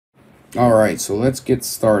All right, so let's get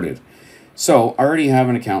started. So I already have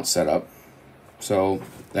an account set up, so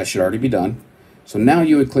that should already be done. So now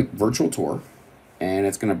you would click Virtual Tour, and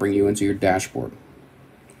it's going to bring you into your dashboard.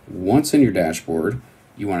 Once in your dashboard,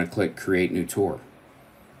 you want to click Create New Tour.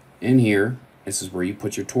 In here, this is where you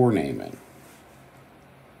put your tour name in.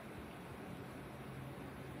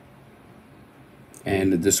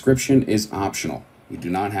 And the description is optional. You do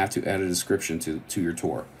not have to add a description to your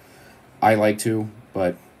tour. I like to,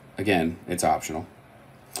 but again, it's optional.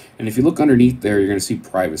 And if you look underneath there, you're going to see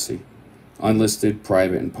privacy, unlisted,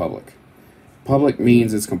 private, and public. Public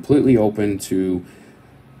means it's completely open to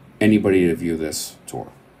anybody to view this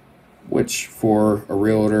tour, which for a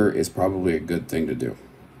realtor is probably a good thing to do.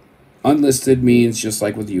 Unlisted means, just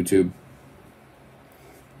like with YouTube,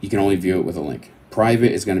 you can only view it with a link.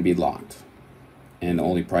 Private is going to be locked and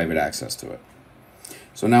only private access to it.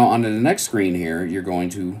 So now onto the next screen here, you're going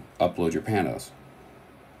to upload your panos.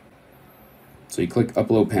 So you click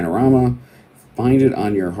Upload Panorama, find it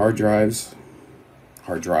on your hard drive,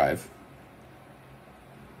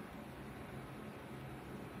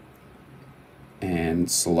 and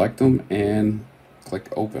select them and click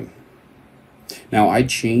Open. Now I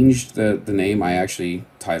changed the name. I actually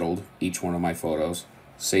titled each one of my photos.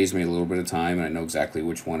 Saves me a little bit of time, and I know exactly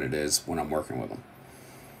which one it is when I'm working with them.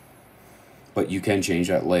 But you can change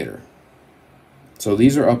that later. So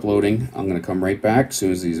these are uploading. I'm going to come right back as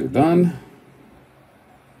soon as these are done,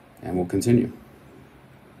 and we'll continue.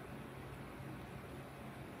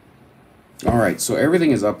 All right, so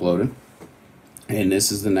everything is uploaded, and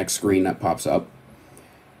this is the next screen that pops up.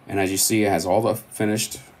 And as you see, it has all the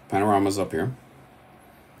finished panoramas up here.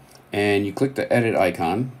 And you click the edit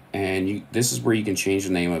icon, and this is where you can change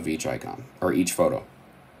the name of each icon or each photo.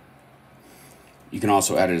 You can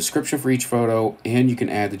also add a description for each photo, and you can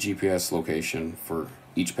add the GPS location for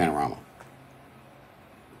each panorama.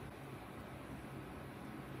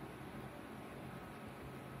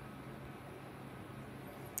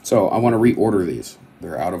 So I want to reorder these.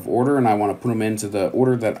 They're out of order, and I want to put them into the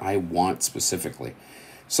order that I want specifically.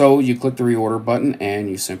 So you click the reorder button, and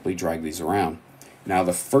you simply drag these around. Now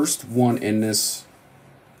the first one in this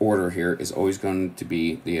order here is always going to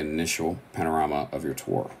be the initial panorama of your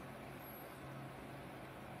tour.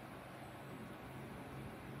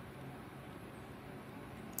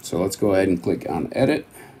 So let's go ahead and click on Edit.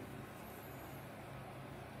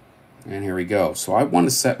 And here we go. So I want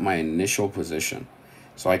to set my initial position.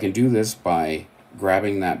 So I can do this by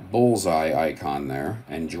grabbing that bullseye icon there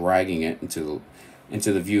and dragging it into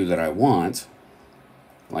the view that I want,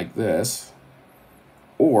 like this.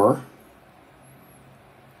 Or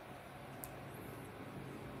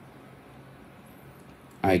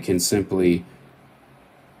I can simply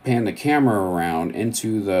pan the camera around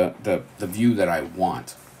into the view that I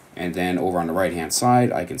want. And then over on the right hand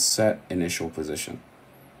side, I can set initial position.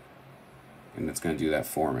 And it's going to do that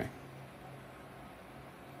for me.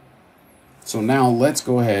 So now let's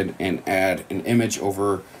go ahead and add an image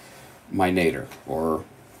over my nadir, or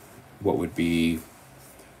what would be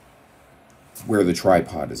where the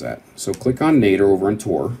tripod is at. So click on nadir over in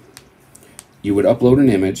Tour. You would upload an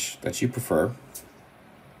image that you prefer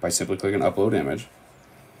by simply clicking Upload Image.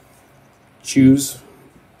 Choose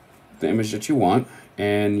the image that you want,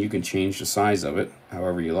 and you can change the size of it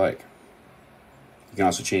however you like. You can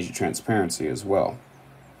also change the transparency as well.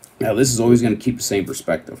 Now this is always going to keep the same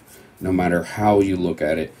perspective, no matter how you look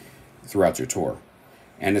at it throughout your tour.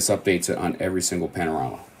 And this updates it on every single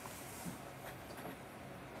panorama.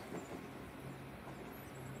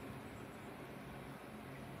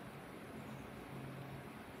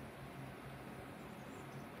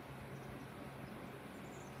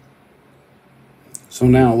 So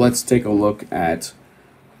now let's take a look at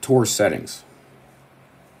tour settings.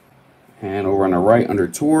 And over on the right under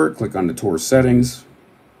tour, click on the tour settings.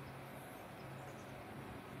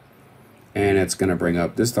 And it's going to bring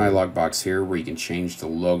up this dialog box here where you can change the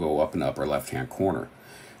logo up in the upper left hand corner.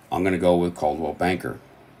 I'm going to go with Coldwell Banker,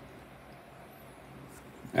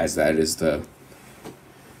 as that is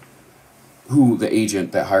who the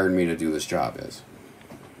agent that hired me to do this job is.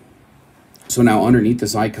 So now underneath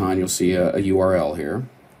this icon, you'll see a URL here.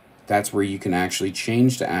 That's where you can actually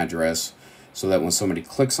change the address so that when somebody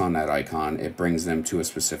clicks on that icon, it brings them to a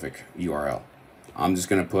specific URL. I'm just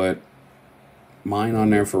going to put mine on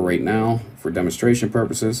there for right now for demonstration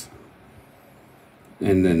purposes.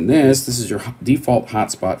 And then this is your default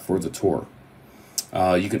hotspot for the tour.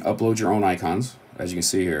 You can upload your own icons, as you can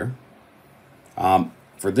see here.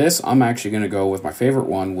 For this, I'm actually going to go with my favorite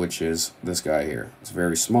one, which is this guy here. It's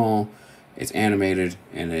very small, it's animated,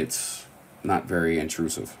 and it's not very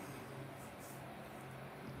intrusive.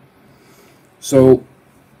 So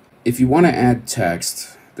If you want to add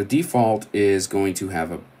text, the default is going to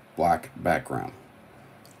have a black background.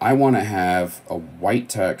 I want to have a white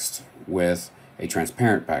text with a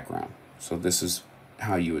transparent background. So this is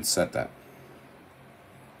how you would set that.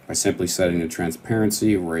 By simply setting the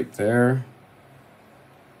transparency right there.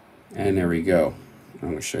 And there we go. I'm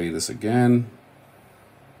going to show you this again.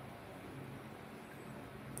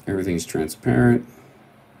 Everything's transparent.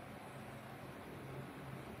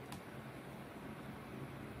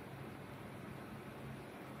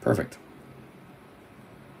 Perfect.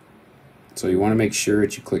 So you want to make sure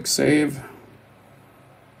that you click save,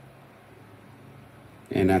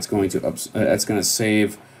 and that's going to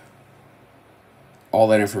save all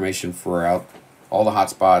that information throughout all the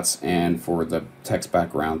hotspots and for the text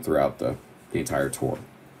background throughout the entire tour.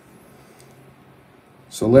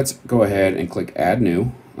 So let's go ahead and click add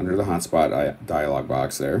new under the hotspot dialog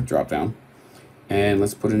box there, drop down, and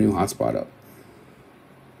let's put a new hotspot up.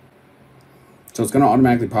 So it's going to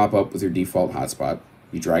automatically pop up with your default hotspot.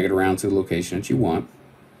 You drag it around to the location that you want,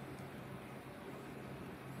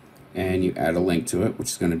 and you add a link to it,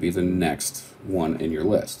 which is going to be the next one in your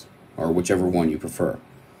list, or whichever one you prefer.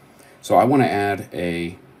 So I want to add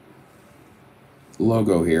a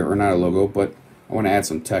logo here, or not a logo, but I want to add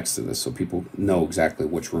some text to this so people know exactly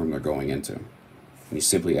which room they're going into. And you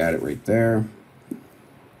simply add it right there.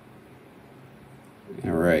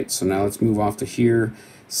 All right, so now let's move off to here,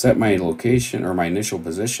 set my location or my initial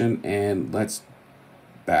position, and let's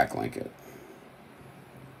backlink it.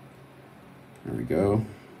 There we go.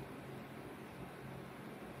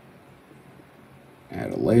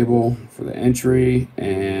 Add a label for the entry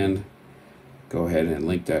and go ahead and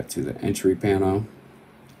link that to the entry panel.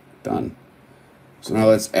 Done. So now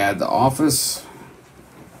let's add the office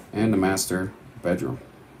and the master bedroom.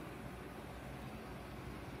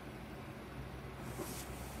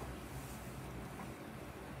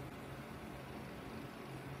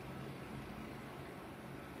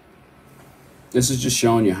 This is just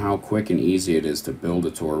showing you how quick and easy it is to build a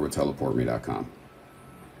tour with TeliportMe.com.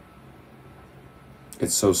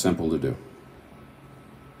 It's so simple to do.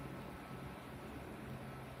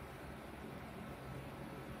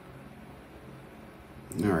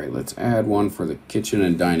 All right, let's add one for the kitchen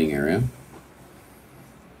and dining area.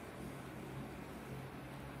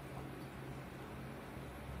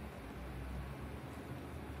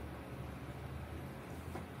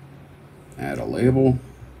 Add a label.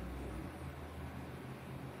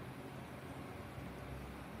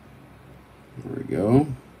 There we go.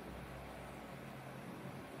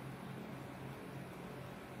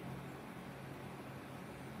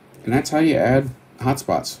 And that's how you add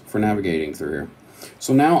hotspots for navigating through here.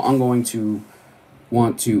 So now I'm going to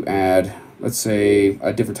want to add, let's say,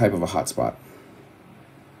 a different type of a hotspot.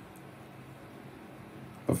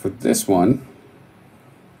 But for this one,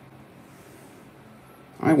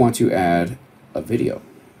 I want to add a video.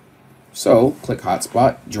 So click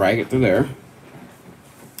hotspot, drag it to there,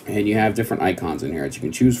 and you have different icons in here that you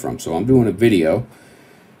can choose from. So I'm doing a video.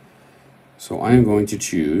 So I am going to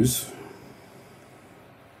choose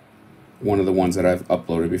one of the ones that I've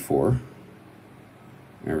uploaded before.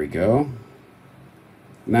 There we go.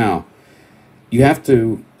 Now, you have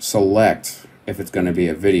to select if it's going to be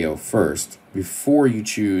a video first before you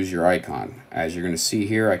choose your icon. As you're going to see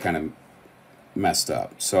here, I kind of messed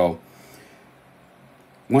up. So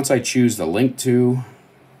once I choose the link to,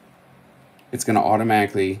 it's going to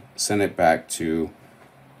automatically send it back to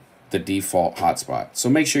the default hotspot.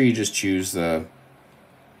 So make sure you just choose the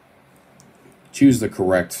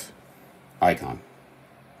correct icon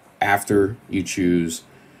after you choose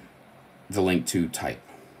the link to type.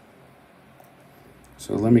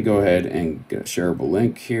 So let me go ahead and get a shareable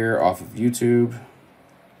link here off of YouTube.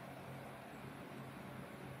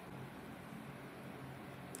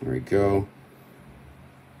 There we go.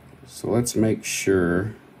 So let's make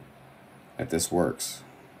sure that this works.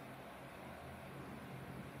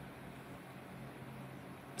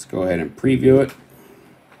 Let's go ahead and preview it.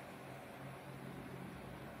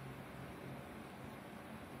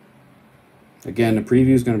 Again, the preview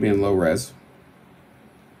is going to be in low res.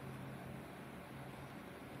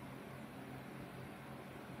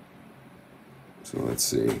 So let's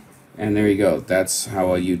see. And there you go. That's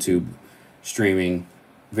how a YouTube streaming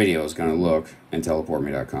video is going to look in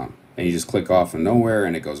TeliportMe.com. And you just click off of nowhere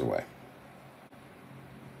and it goes away.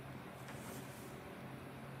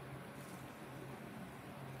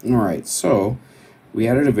 Alright, so we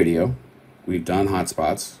added a video. We've done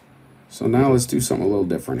hotspots. So now let's do something a little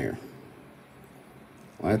different here.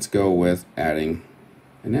 Let's go with adding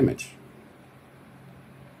an image.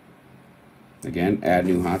 Again, add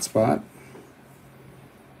new hotspot.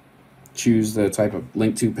 choose the type of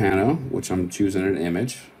link to pano, which I'm choosing an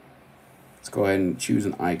image. Let's go ahead and choose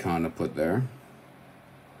an icon to put there.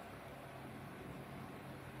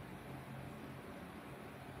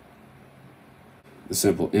 The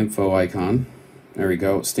simple info icon. There we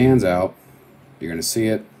go. It stands out. You're going to see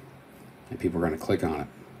it, and people are going to click on it.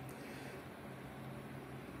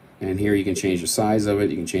 And here you can change the size of it.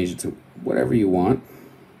 You can change it to whatever you want.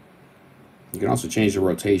 You can also change the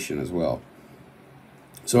rotation as well.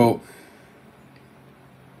 So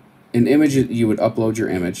an image, you would upload your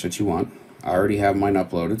image that you want. I already have mine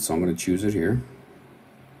uploaded, so I'm going to choose it here.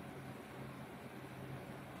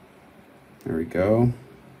 There we go.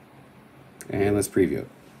 And let's preview it.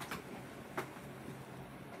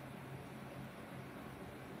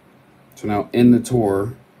 So now in the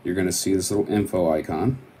tour, you're going to see this little info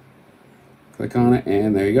icon. Click on it,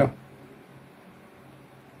 and there you go.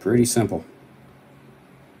 Pretty simple.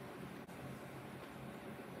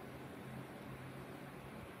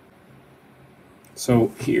 So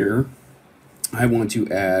here, I want to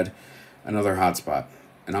add another hotspot,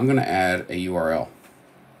 and I'm going to add a URL.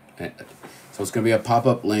 So it's going to be a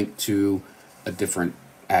pop-up link to a different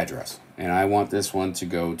address, and I want this one to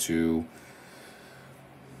go to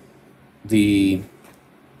the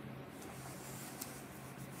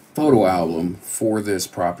photo album for this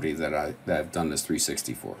property that I've done this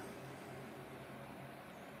 360 for.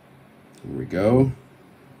 Here we go.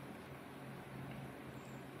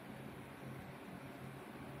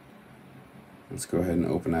 Let's go ahead and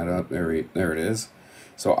open that up. There it is.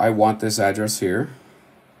 So I want this address here.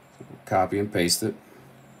 Copy and paste it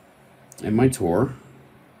in my tour.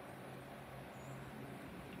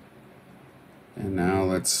 And now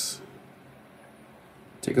let's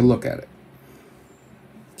take a look at it.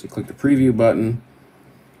 So click the preview button.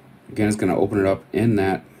 Again, it's going to open it up in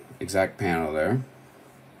that exact panel there.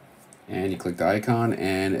 And you click the icon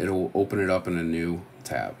and it'll open it up in a new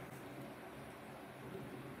tab.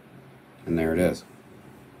 And there it is.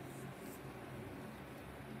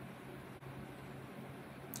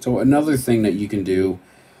 So another thing that you can do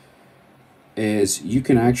is you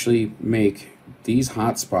can actually make these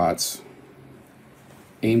hotspots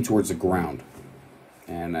aim towards the ground.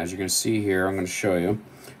 And as you're going to see here, I'm going to show you.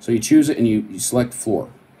 So you choose it and you select floor,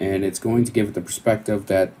 and it's going to give it the perspective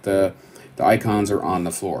that the icons are on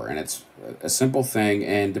the floor. And it's a simple thing,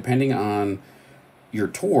 and depending on your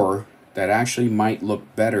tour, that actually might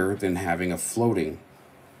look better than having a floating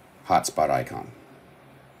hotspot icon.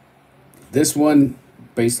 This one,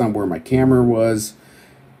 based on where my camera was,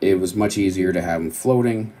 it was much easier to have them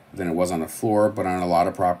floating than it was on the floor, but on a lot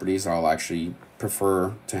of properties I'll actually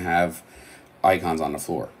prefer to have icons on the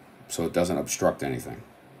floor so it doesn't obstruct anything.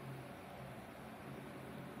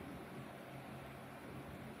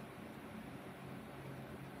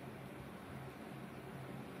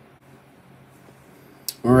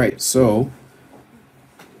 Alright, so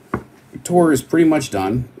your tour is pretty much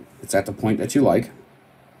done. It's at the point that you like.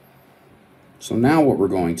 So now what we're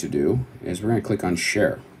going to do is we're going to click on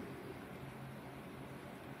share.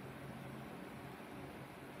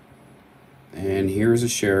 And here's a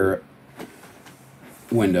share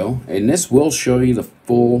window, and this will show you the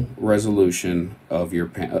full resolution of your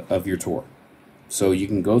tour. So you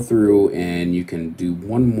can go through and you can do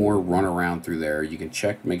one more run around through there. You can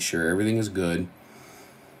check, make sure everything is good,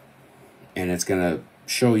 and it's going to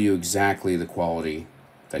show you exactly the quality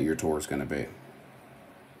that your tour is going to be.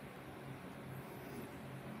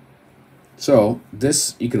 So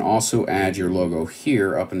this, you can also add your logo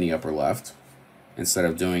here up in the upper left instead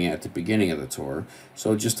of doing it at the beginning of the tour.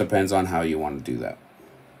 So it just depends on how you want to do that.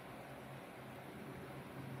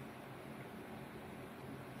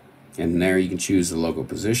 And there you can choose the logo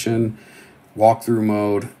position, walkthrough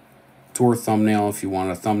mode, tour thumbnail if you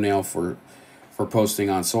want a thumbnail for posting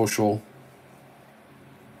on social.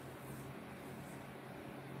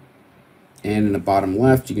 And in the bottom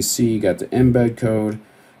left, you can see you got the embed code.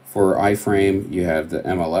 For iframe, you have the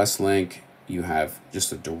MLS link, you have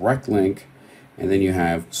just a direct link, and then you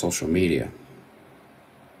have social media.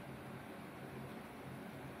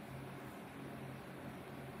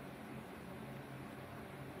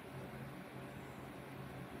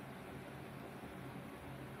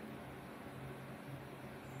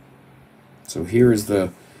 So here is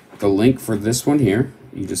the link for this one here.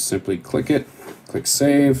 You just simply click it, click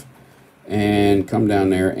save, and come down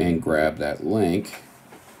there and grab that link.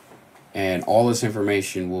 And all this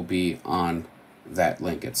information will be on that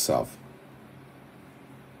link itself.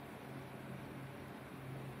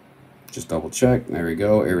 Just double check. There we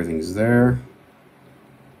go. Everything's there.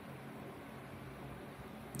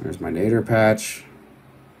 There's my nadir patch.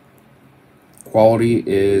 Quality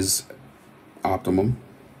is optimum.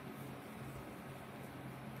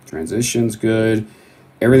 Transition's good.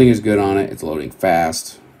 Everything is good on it. It's loading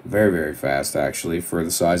fast. Very, very fast, actually, for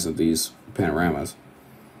the size of these panoramas.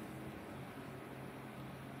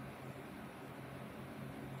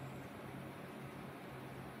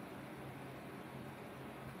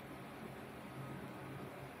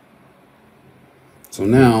 So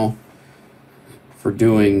now, for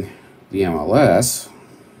doing the MLS,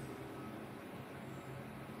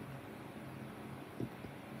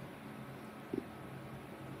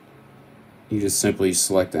 you just simply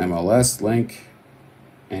select the MLS link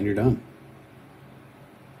and you're done.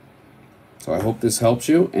 So I hope this helps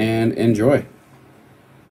you and enjoy.